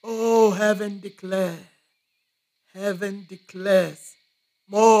heaven declares,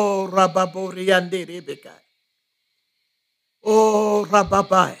 Mo Rababori and Rebecca. Oh,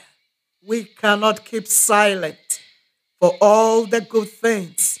 Rababaya, we cannot keep silent for all the good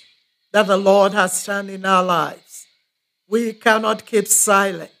things that the Lord has done in our lives. We cannot keep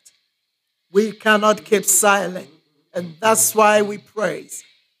silent. We cannot keep silent. And that's why we praise.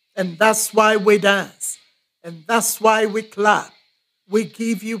 And that's why we dance. And that's why we clap. We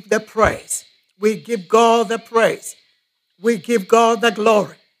give you the praise. We give God the praise. We give God the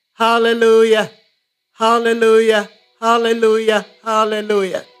glory. Hallelujah. Hallelujah. Hallelujah.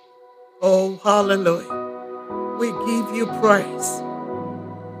 Hallelujah. Oh, hallelujah. We give you praise.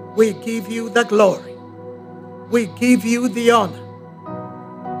 We give you the glory. We give you the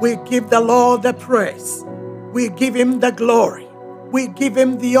honor. We give the Lord the praise. We give him the glory. We give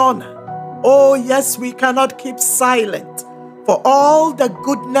him the honor. Oh, yes, we cannot keep silent for all the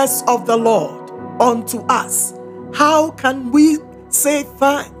goodness of the Lord unto us. How can we say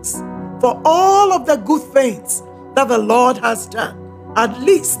thanks for all of the good things that the Lord has done? At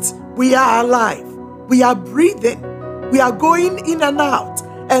least we are alive. We are breathing. We are going in and out.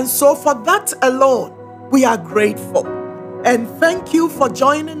 And so for that alone, we are grateful. And thank you for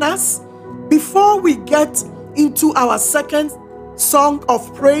joining us. Before we get into our second song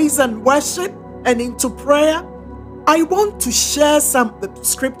of praise and worship and into prayer, I want to share some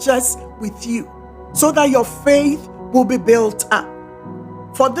scriptures with you so that your faith will be built up.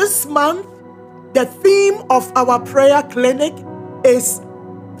 For this month, the theme of our prayer clinic is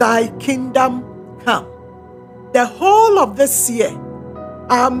Thy Kingdom Come. The whole of this year,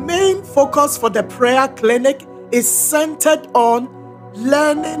 our main focus for the prayer clinic is centered on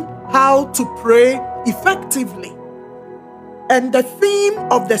learning how to pray effectively. And the theme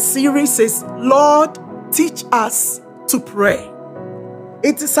of the series is, Lord, teach us to pray.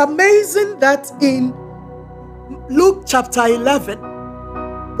 It is amazing that in Luke chapter 11,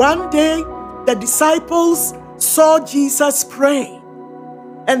 one day the disciples saw Jesus praying.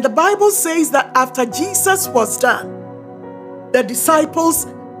 And the Bible says that after Jesus was done, the disciples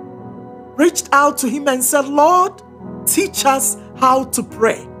reached out to him and said, Lord, teach us how to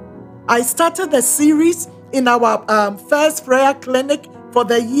pray. I started the series in our first prayer clinic for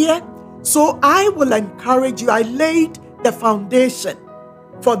the year. So I will encourage you. I laid the foundation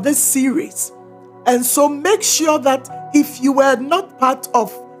for this series. And so make sure that if you were not part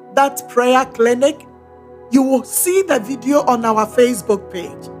of that prayer clinic, you will see the video on our Facebook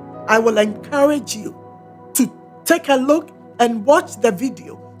page. I will encourage you to take a look and watch the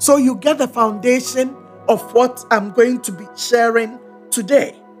video so you get the foundation of what I'm going to be sharing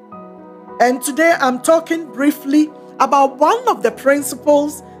today. And today I'm talking briefly about one of the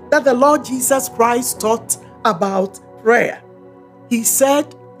principles that the Lord Jesus Christ taught about prayer. He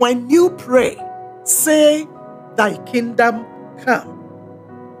said, when you pray, say, Thy kingdom come.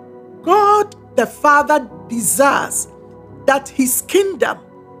 God the Father desires that his kingdom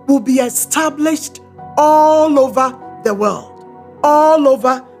will be established all over the world, all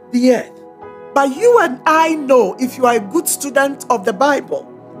over the earth. But you and I know, if you are a good student of the Bible,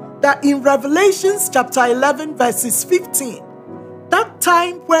 that in Revelations chapter 11 verses 15, that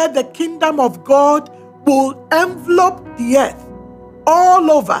time where the kingdom of God will envelop the earth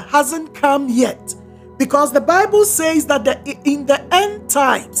all over hasn't come yet. Because the Bible says that in the end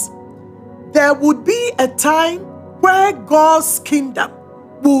times, there would be a time where God's kingdom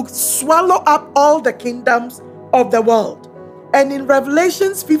will swallow up all the kingdoms of the world. And in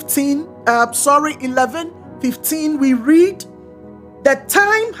Revelations 11:15, we read, the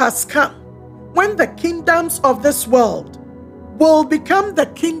time has come when the kingdoms of this world will become the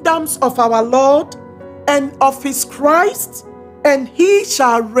kingdoms of our Lord and of his Christ, and he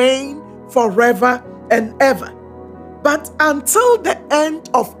shall reign forever and ever. But until the end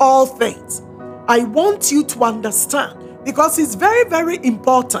of all things, I want you to understand, because it's very, very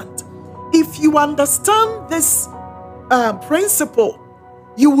important. If you understand this principle,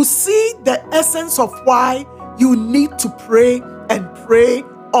 you will see the essence of why you need to pray and pray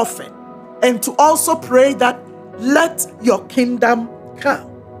often. And to also pray that let your kingdom come.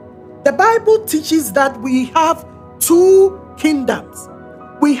 The Bible teaches that we have two kingdoms.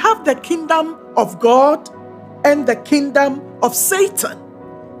 We have the kingdom of God and the kingdom of Satan.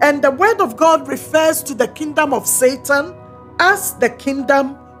 And the word of God refers to the kingdom of Satan as the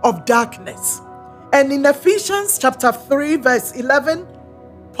kingdom of darkness. And in Ephesians chapter 3 verse 11,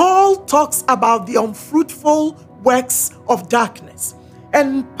 Paul talks about the unfruitful works of darkness.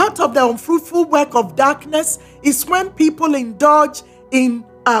 And part of the unfruitful work of darkness is when people indulge in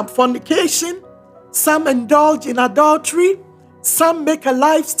fornication, some indulge in adultery, Some make a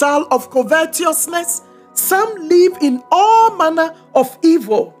lifestyle of covetousness. Some live in all manner of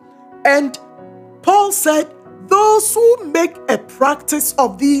evil. And Paul said, those who make a practice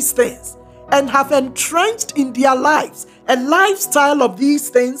of these things and have entrenched in their lives a lifestyle of these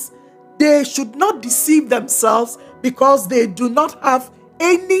things, they should not deceive themselves, because they do not have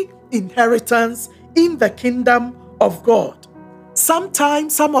any inheritance in the kingdom of God.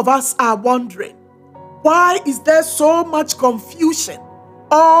 Sometimes some of us are wondering, why is there so much confusion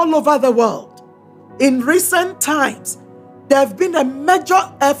all over the world? In recent times, there have been a major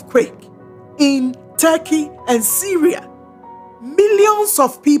earthquake in Turkey and Syria. Millions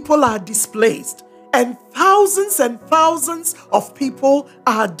of people are displaced, and thousands of people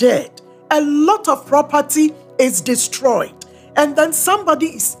are dead. A lot of property is destroyed. And then somebody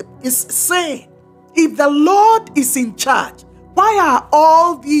is saying, if the Lord is in charge, why are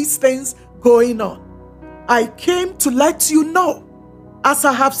all these things going on? I came to let you know, as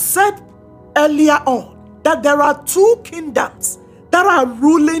I have said earlier on, that there are two kingdoms that are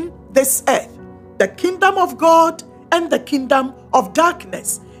ruling this earth: the kingdom of God and the kingdom of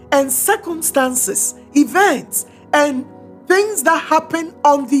darkness. And circumstances, events, and things that happen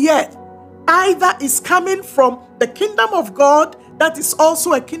on the earth either is coming from the kingdom of God, that is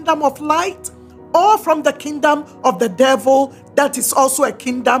also a kingdom of light, or from the kingdom of the devil, that is also a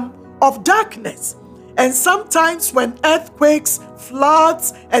kingdom of darkness. And sometimes when earthquakes,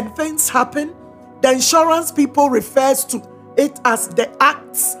 floods, and things happen, the insurance people refers to it as the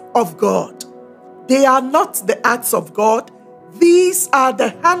acts of God. They are not the acts of God. These are the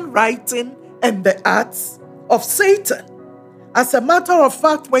handwriting and the acts of Satan. As a matter of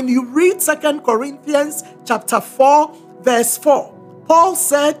fact, when you read 2 Corinthians chapter 4, verse 4, Paul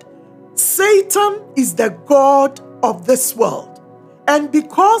said, Satan is the god of this world. And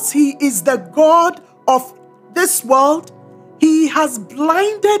because he is the god of this world, he has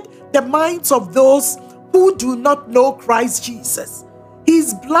blinded the minds of those who do not know Christ Jesus.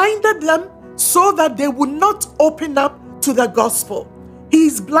 He's blinded them so that they will not open up to the gospel.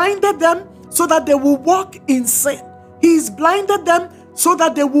 He's blinded them so that they will walk in sin. He's blinded them so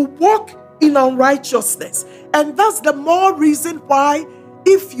that they will walk in unrighteousness. And that's the more reason why,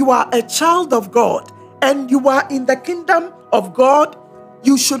 if you are a child of God and you are in the kingdom of God,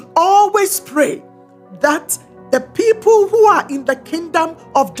 you should always pray that the people who are in the kingdom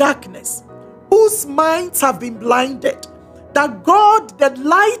of darkness, whose minds have been blinded, that God, the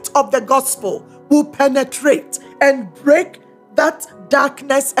light of the gospel, will penetrate and break that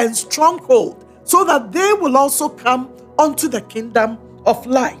darkness and stronghold, so that they will also come onto the kingdom of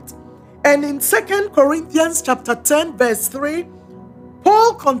light. And in 2 Corinthians chapter 10, verse 3,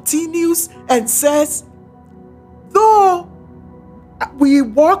 Paul continues and says, though we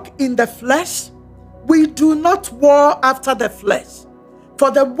walk in the flesh, we do not war after the flesh.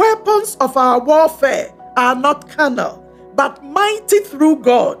 For the weapons of our warfare are not carnal, but mighty through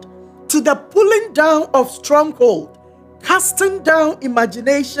God, to the pulling down of stronghold, casting down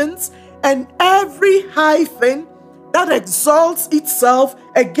imaginations and every high thing that exalts itself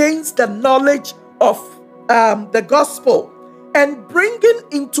against the knowledge of the gospel, and bringing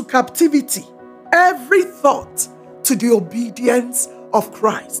into captivity every thought to the obedience of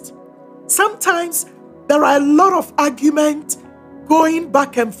Christ. Sometimes there are a lot of argument going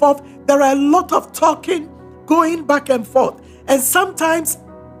back and forth. There are a lot of talking going back and forth. And sometimes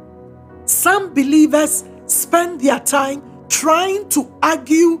some believers spend their time trying to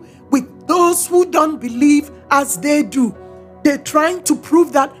argue with those who don't believe as they do. They're trying to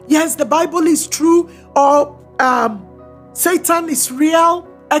prove that, yes, the Bible is true, or Satan is real,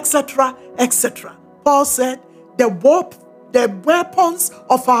 etc., etc. Paul said, the weapons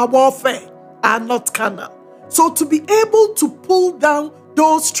of our warfare are not carnal. So to be able to pull down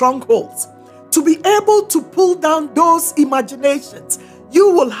those strongholds, to be able to pull down those imaginations,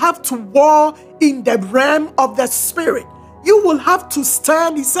 you will have to war in the realm of the spirit. You will have to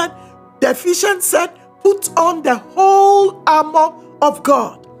stand. He said, the Ephesians said, put on the whole armor of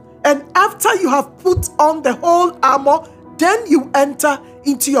God. And after you have put on the whole armor, then you enter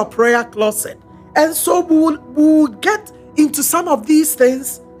into your prayer closet. And so we will get into some of these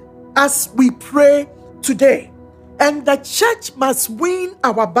things as we pray today. And the church must win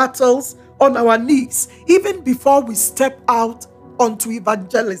our battles on our knees, even before we step out onto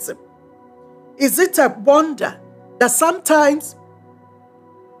evangelism. Is it a wonder that sometimes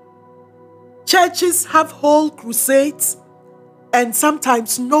churches have whole crusades and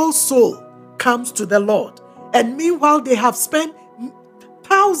sometimes no soul comes to the Lord? And meanwhile, they have spent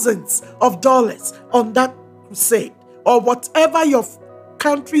thousands of dollars on that crusade, or whatever your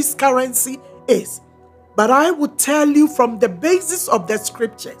country's currency is. But I would tell you from the basis of the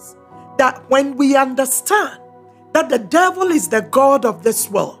scriptures that when we understand that the devil is the God of this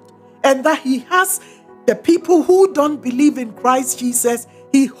world and that he has the people who don't believe in Christ Jesus,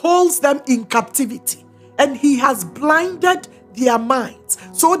 he holds them in captivity and he has blinded their minds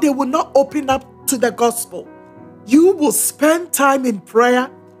so they will not open up to the gospel. You will spend time in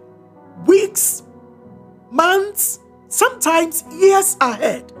prayer, weeks, months, sometimes years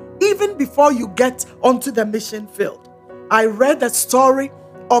ahead, even before you get onto the mission field. I read a story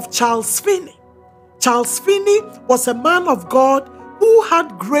of Charles Finney. Charles Finney was a man of God who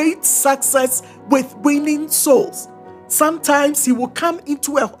had great success with winning souls. Sometimes he would come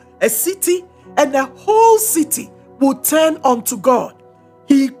into a city and the whole city would turn unto God.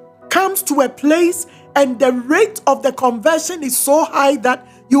 He comes to a place and the rate of the conversion is so high that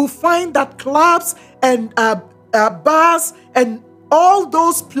you find that clubs and bars and all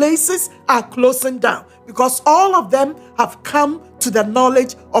those places are closing down because all of them have come to the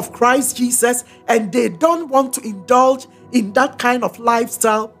knowledge of Christ Jesus and they don't want to indulge in that kind of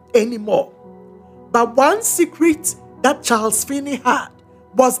lifestyle anymore. But one secret that Charles Finney had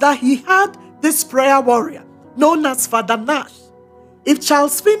was that he had this prayer warrior known as Father Nash. If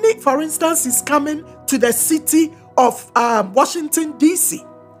Charles Finney, for instance, is coming to the city of Washington, D.C.,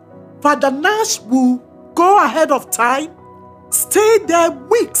 Father Nash will go ahead of time, stay there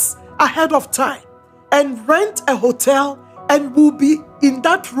weeks ahead of time, and rent a hotel and will be in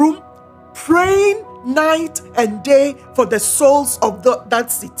that room praying night and day for the souls of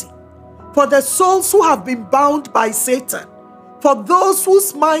that city, for the souls who have been bound by Satan, for those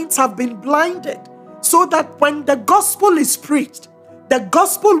whose minds have been blinded, so that when the gospel is preached, the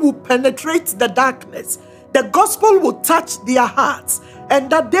gospel will penetrate the darkness, the gospel will touch their hearts, and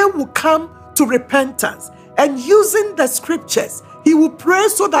that they will come to repentance. And using the scriptures, he will pray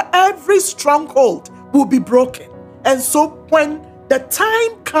so that every stronghold will be broken. And so when the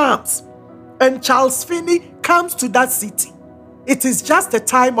time comes and Charles Finney comes to that city, it is just a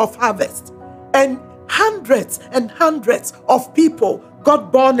time of harvest. And hundreds and hundreds of people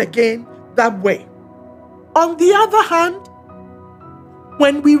got born again that way. On the other hand,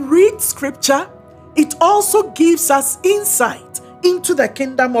 when we read scripture, it also gives us insight into the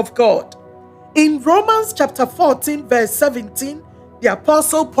kingdom of God. In Romans chapter 14, verse 17, the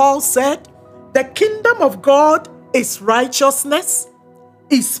Apostle Paul said, "The kingdom of God is righteousness,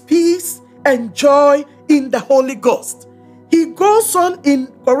 is peace, and joy in the Holy Ghost." He goes on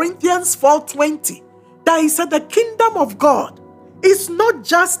in Corinthians 4:20 that he said the kingdom of God is not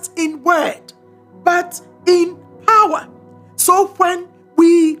just in word, but in power. So when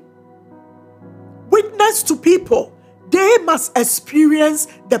we witness to people, they must experience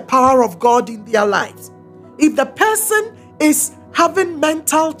the power of God in their lives. If the person is having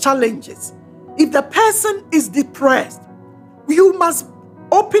mental challenges, if the person is depressed, you must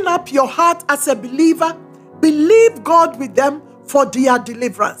open up your heart as a believer, believe God with them for their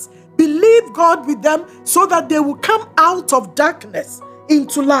deliverance. Believe God with them so that they will come out of darkness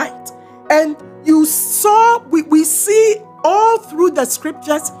into light. And we see all through the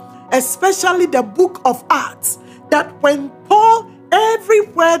scriptures, especially the book of Acts, that when Paul,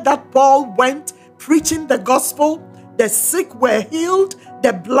 everywhere that Paul went preaching the gospel, the sick were healed,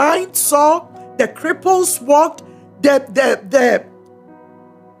 the blind saw, the cripples walked, the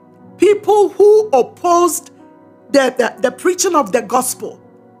people who opposed the preaching of the gospel,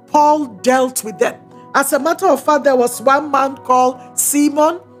 Paul dealt with them. As a matter of fact, there was one man called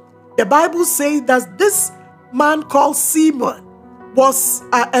Simon. The Bible says that this man called Simon was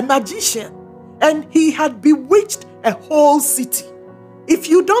a magician, and he had bewitched a whole city. If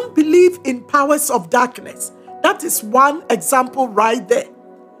you don't believe in powers of darkness, that is one example right there.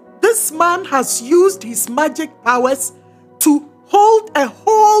 This man has used his magic powers to hold a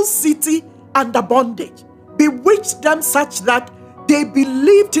whole city under bondage, bewitched them such that they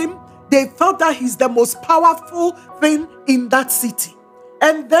believed him. They thought that he's the most powerful thing in that city.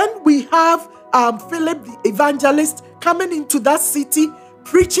 And then we have Philip the evangelist coming into that city,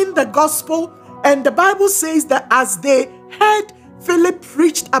 preaching the gospel. And the Bible says that as they heard Philip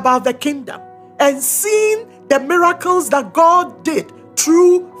preached about the kingdom and seeing the miracles that God did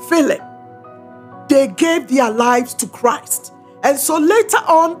through Philip, they gave their lives to Christ. And so later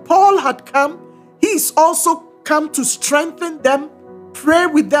on, Paul had come. He's also come to strengthen them, pray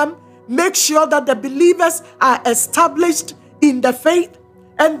with them, make sure that the believers are established in the faith.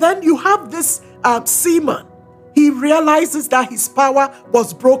 And then you have this Simon. He realizes that his power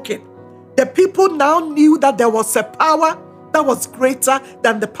was broken. The people now knew that there was a power that was greater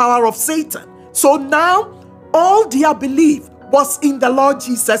than the power of Satan. So now all their belief was in the Lord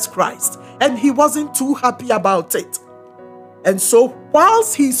Jesus Christ. and he wasn't too happy about it. And so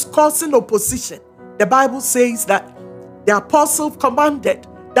whilst he's causing opposition, the Bible says that the apostle commanded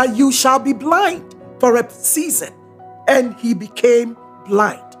that you shall be blind for a season, and he became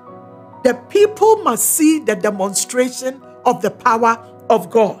blind. The people must see the demonstration of the power of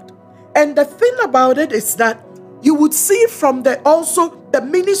God. And the thing about it is that you would see from also the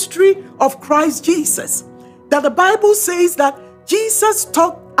ministry of Christ Jesus, that the Bible says that Jesus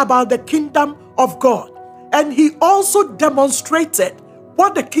talked about the kingdom of God, and he also demonstrated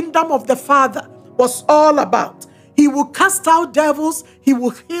what the kingdom of the Father was all about. He will cast out devils, he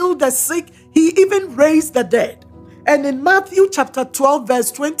will heal the sick, he even raised the dead. And in Matthew chapter 12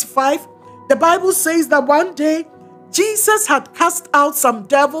 verse 25, the Bible says that one day Jesus had cast out some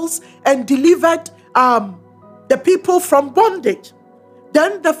devils and delivered the people from bondage.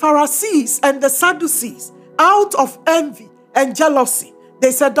 Then the Pharisees and the Sadducees, out of envy and jealousy,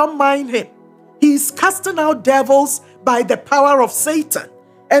 they said, don't mind him. He's casting out devils by the power of Satan.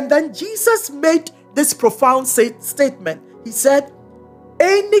 And then Jesus made this profound statement. He said,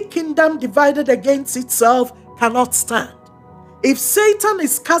 any kingdom divided against itself cannot stand. If Satan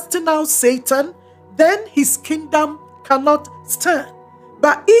is casting out Satan, then his kingdom cannot stand.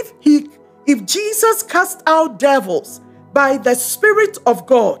 But if Jesus cast out devils by the Spirit of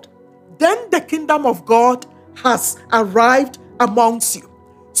God, then the kingdom of God has arrived amongst you.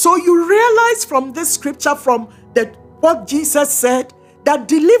 So you realize from this scripture, from what Jesus said, that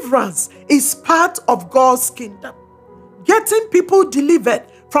deliverance is part of God's kingdom. Getting people delivered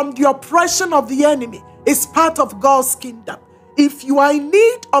from the oppression of the enemy is part of God's kingdom. If you are in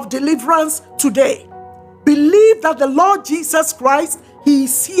need of deliverance today, believe that the Lord Jesus Christ, he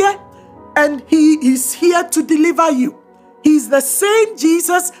is here, and he is here to deliver you. He is the same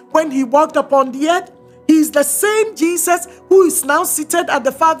Jesus when he walked upon the earth. He is the same Jesus who is now seated at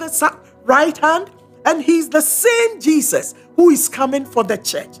the Father's right hand, and he is the same Jesus who is coming for the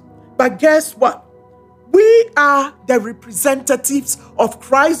church. But guess what? We are the representatives of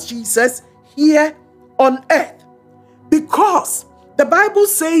Christ Jesus here on earth, because the Bible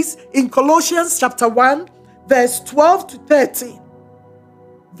says in Colossians chapter 1 verse 12 to 13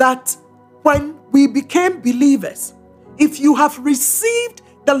 that when we became believers, if you have received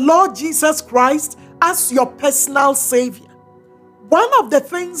the Lord Jesus Christ as your personal Savior, one of the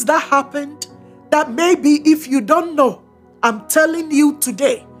things that happened, that maybe if you don't know, I'm telling you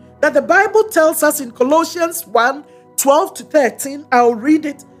today, that the Bible tells us in Colossians 1, 12 to 13, I'll read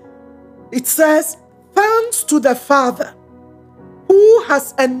it. It says, thanks to the Father who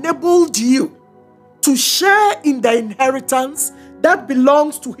has enabled you to share in the inheritance that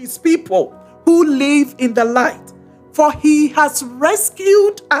belongs to his people who live in the light. For he has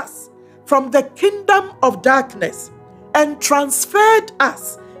rescued us from the kingdom of darkness and transferred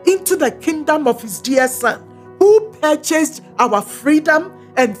us into the kingdom of his dear Son, who purchased our freedom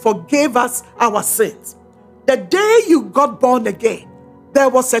and forgave us our sins. The day you got born again, there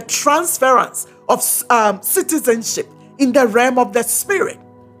was a transference of citizenship in the realm of the Spirit.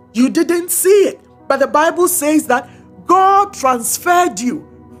 You didn't see it, but the Bible says that God transferred you,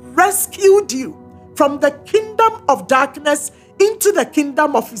 rescued you from the kingdom of darkness into the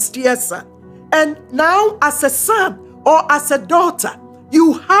kingdom of his dear Son. And now as a son or as a daughter,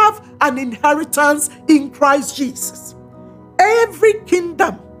 you have an inheritance in Christ Jesus. Every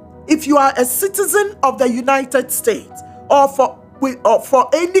kingdom, if you are a citizen of the United States or for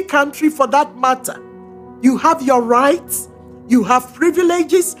any country for that matter, you have your rights, you have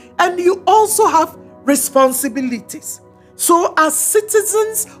privileges, and you also have responsibilities. So as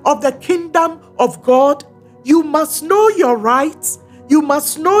citizens of the kingdom of God, you must know your rights, you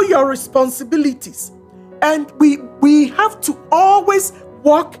must know your responsibilities, and we have to always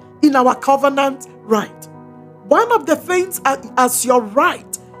walk in our covenant right. One of the things as your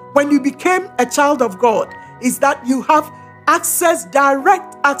right when you became a child of God is that you have access,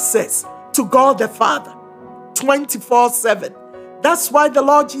 direct access to God the Father 24/7. That's why the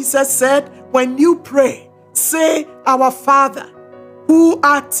Lord Jesus said, when you pray, say, our Father who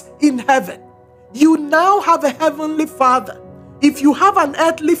art in heaven. You now have a heavenly Father. If you have an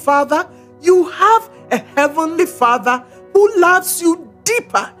earthly father, you have a heavenly Father who loves you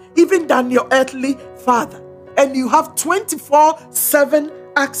deeper even than your earthly father. And you have 24/7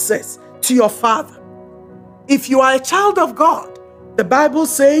 access to your Father. If you are a child of God, the Bible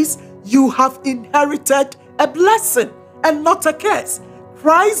says you have inherited a blessing and not a curse.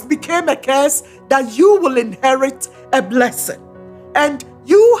 Christ became a curse that you will inherit a blessing. And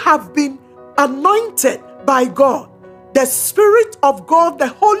you have been anointed by God. The Spirit of God, the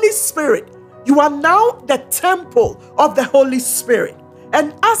Holy Spirit. You are now the temple of the Holy Spirit.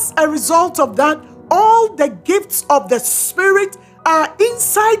 And as a result of that, all the gifts of the Spirit are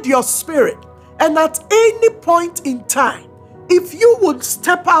inside your spirit. And at any point in time, if you would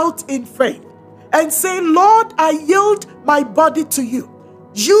step out in faith and say, Lord, I yield my body to you.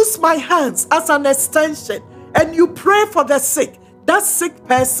 Use my hands as an extension, and you pray for the sick, that sick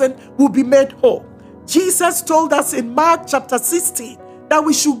person will be made whole. Jesus told us in Mark chapter 16 that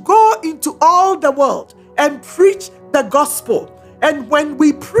we should go into all the world and preach the gospel. And when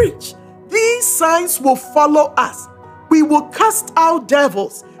we preach, these signs will follow us. We will cast out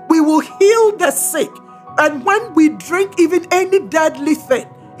devils. We will heal the sick. And when we drink even any deadly thing,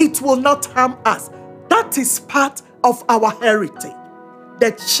 it will not harm us. That is part of our heritage.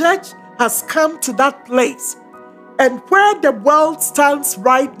 The church has come to that place. And where the world stands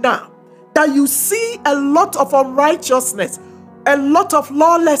right now, that you see a lot of unrighteousness, a lot of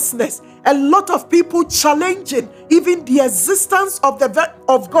lawlessness, a lot of people challenging even the existence of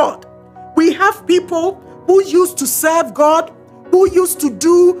God. We have people who used to serve God, who used to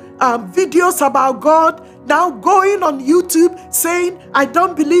do videos about God, now going on YouTube saying, I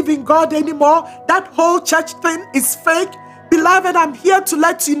don't believe in God anymore. That whole church thing is fake. Beloved, I'm here to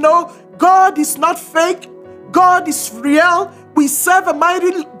let you know, God is not fake. God is real. We serve a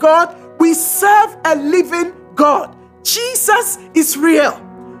mighty God. We serve a living God. Jesus is real.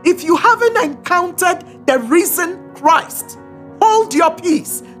 If you haven't encountered the risen Christ, hold your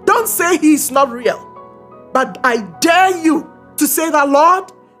peace. Don't say he is not real. But I dare you to say that,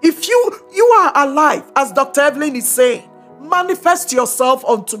 Lord, if you are alive, as Dr. Evelyn is saying, manifest yourself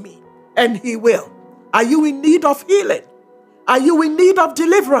unto me, and he will. Are you in need of healing? Are you in need of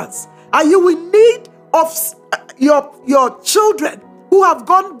deliverance? Are you in need of your children who have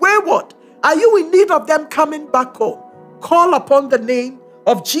gone wayward? Are you in need of them coming back home? Call upon the name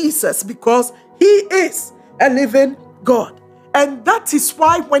of Jesus, because he is a living God. And that is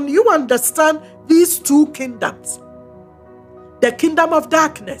why when you understand these two kingdoms, the kingdom of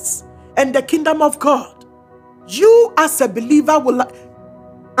darkness and the kingdom of God, you as a believer will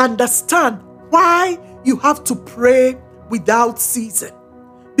understand why you have to pray without ceasing.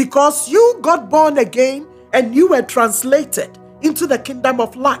 Because you got born again and you were translated into the kingdom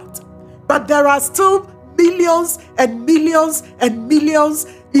of light. But there are still millions and millions and millions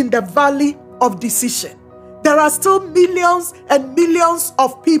in the valley of decision. There are still millions and millions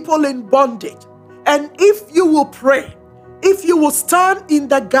of people in bondage. And if you will pray, if you will stand in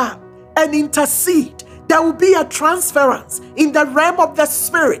the gap and intercede, there will be a transference in the realm of the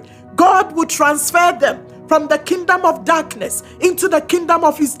spirit. God will transfer them from the kingdom of darkness into the kingdom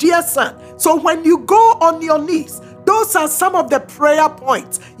of his dear son. So when you go on your knees, those are some of the prayer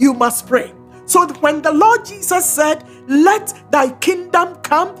points you must pray. So when the Lord Jesus said, let thy kingdom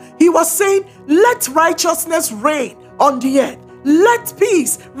come, he was saying, let righteousness reign on the earth. Let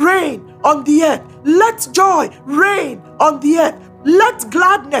peace reign on the earth. Let joy reign on the earth. Let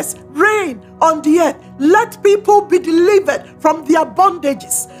gladness reign on the earth. Let people be delivered from their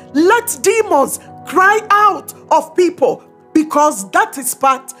bondages. Let demons cry out of people, because that is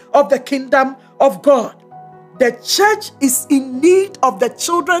part of the kingdom of God. The church is in need of the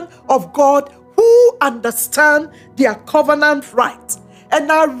children of God who understand their covenant right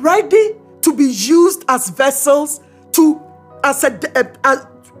and are ready to be used as vessels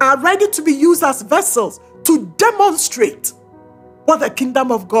are ready to be used as vessels to demonstrate what the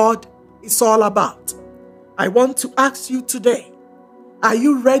kingdom of God is all about. I want to ask you today, are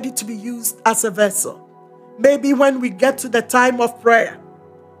you ready to be used as a vessel? Maybe when we get to the time of prayer,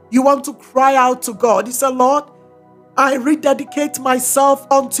 you want to cry out to God. You say, Lord, I rededicate myself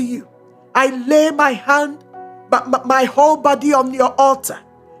unto you. I lay my hand, my whole body on your altar.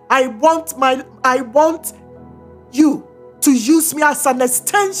 I want you to use me as an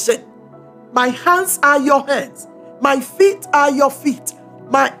extension. My hands are your hands. My feet are your feet.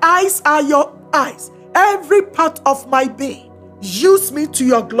 My eyes are your eyes. Every part of my being, use me to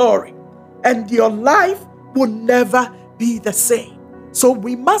your glory. And your life will never be the same. So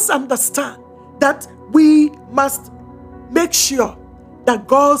we must understand that we must make sure that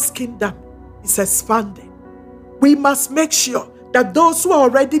God's kingdom is expanding. We must make sure that those who are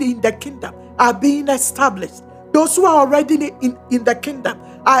already in the kingdom are being established. Those who are already in the kingdom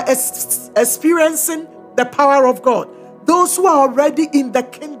are experiencing the power of God. Those who are already in the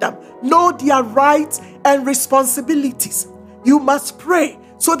kingdom know their rights and responsibilities. You must pray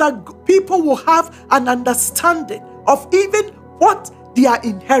so that people will have an understanding of even what their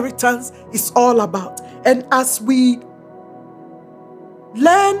inheritance is all about. And as we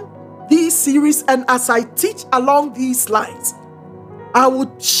learn these series and as I teach along these lines, I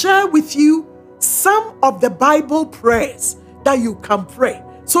would share with you some of the Bible prayers that you can pray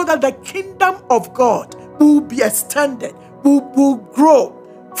so that the kingdom of God will be extended, will grow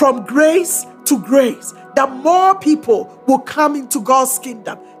from grace to grace, that more people will come into God's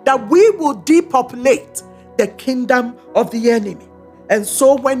kingdom, that we will depopulate the kingdom of the enemy. And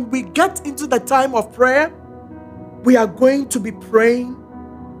so when we get into the time of prayer, we are going to be praying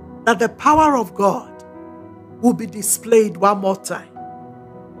that the power of God will be displayed one more time.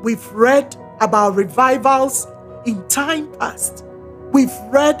 We've read about revivals in time past. We've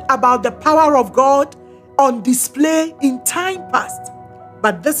read about the power of God on display in time past.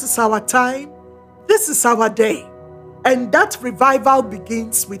 But this is our time. This is our day. And that revival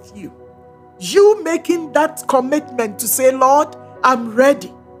begins with you. You making that commitment to say, Lord, I'm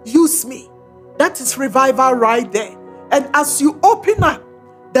ready. Use me. That is revival right there. And as you open up,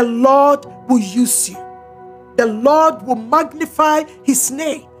 the Lord will use you. The Lord will magnify his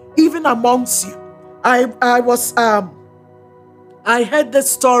name even amongst you. I heard this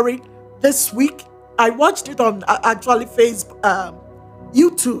story this week. I watched it on actually Facebook,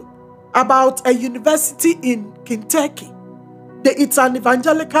 YouTube, about a university in Kentucky. It's an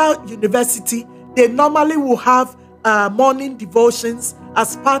evangelical university. They normally will have morning devotions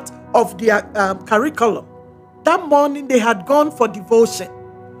as part of their curriculum. That morning they had gone for devotion.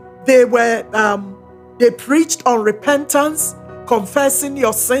 They preached on repentance, confessing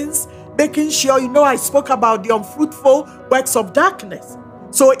your sins, making sure, I spoke about the unfruitful works of darkness.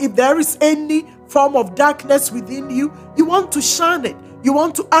 So if there is any form of darkness within you, you want to shine it. You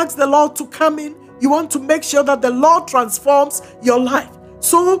want to ask the Lord to come in. You want to make sure that the Lord transforms your life.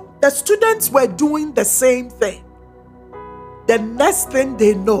 So the students were doing the same thing. The next thing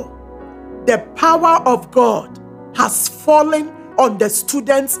they know, the power of God has fallen on the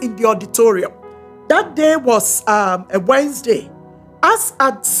students in the auditorium. That day was a Wednesday. As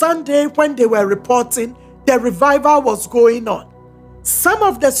at Sunday, when they were reporting, the revival was going on. Some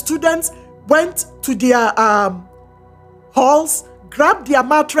of the students went to their halls, grabbed their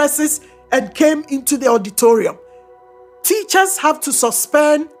mattresses, and came into the auditorium. Teachers have to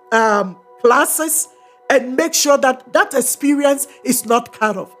suspend classes and make sure that that experience is not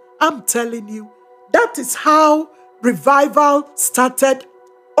cut off. I'm telling you, that is how revival started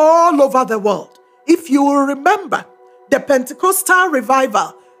all over the world. If you will remember, the Pentecostal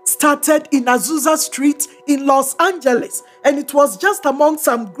revival started in Azusa Street in Los Angeles, and it was just among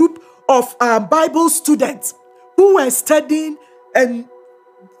some group of Bible students who were studying and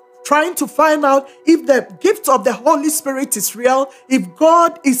trying to find out if the gift of the Holy Spirit is real, if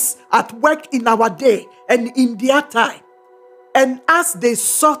God is at work in our day and in their time. And as they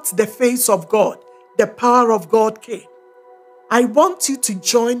sought the face of God, the power of God came. I want you to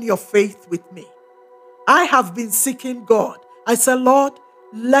join your faith with me. I have been seeking God. I said, Lord,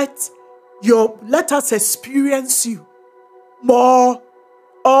 let us experience you more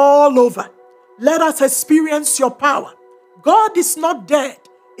all over. Let us experience your power. God is not dead.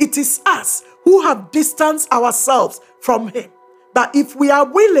 It is us who have distanced ourselves from him. But if we are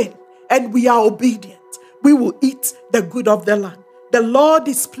willing and we are obedient, we will eat the good of the land. The Lord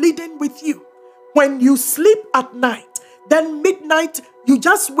is pleading with you. When you sleep at night, then midnight, you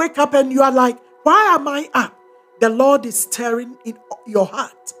just wake up and you are like, why am I up? The Lord is stirring in your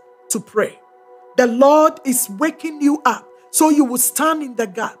heart to pray. The Lord is waking you up so you will stand in the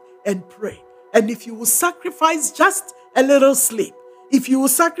gap and pray. And if you will sacrifice just a little sleep, if you will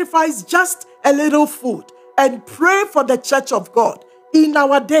sacrifice just a little food and pray for the church of God in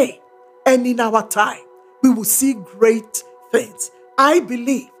our day and in our time, we will see great things. I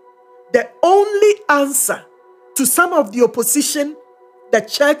believe the only answer to some of the opposition the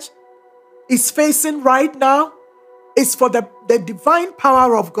church is facing right now is for the divine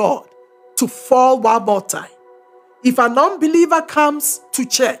power of God to fall one more time. If an unbeliever comes to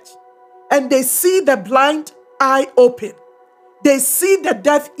church and they see the blind eye open, they see the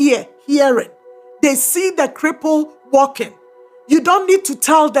deaf ear hearing, they see the cripple walking, you don't need to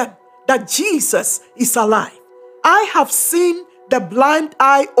tell them that Jesus is alive. I have seen the blind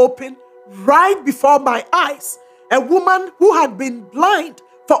eye open right before my eyes. A woman who had been blind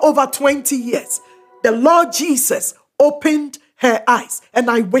for over 20 years. The Lord Jesus opened her eyes, and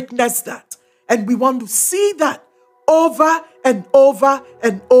I witnessed that. And we want to see that over and over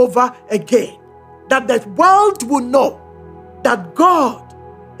and over again. That the world will know that God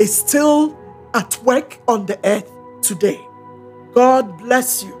is still at work on the earth today. God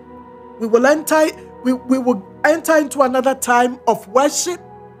bless you. We will enter into another time of worship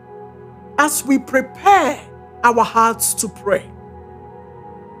as we prepare our hearts to pray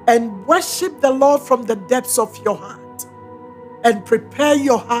and worship the Lord from the depths of your heart and prepare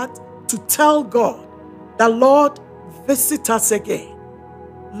your heart to tell God that, Lord, visit us again.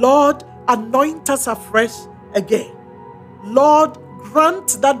 Lord, anoint us afresh again. Lord,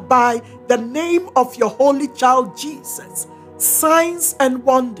 grant that by the name of your holy child Jesus, signs and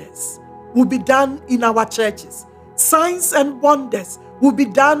wonders will be done in our churches. Signs and wonders will be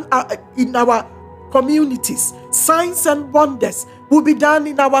done in our communities. Signs and wonders will be done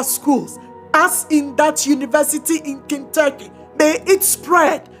in our schools. As in that university in Kentucky, may it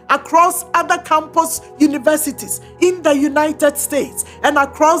spread across other campus universities in the United States and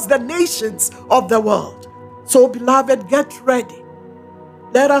across the nations of the world. So, beloved, get ready.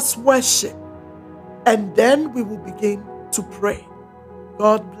 Let us worship, and then we will begin to pray.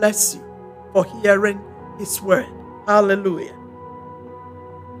 God bless you for hearing His word. Hallelujah.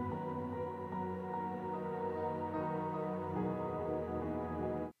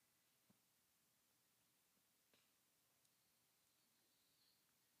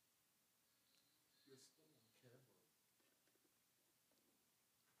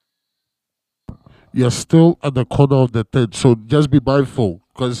 You're still at the corner of the tent, so just be mindful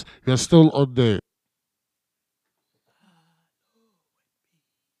because you're still on there.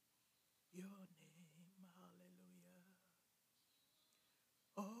 Your name, hallelujah.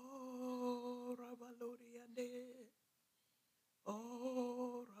 Oh, Rabaloriande.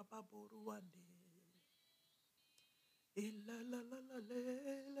 Oh, Rababoruande. Illa la la la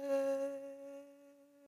le.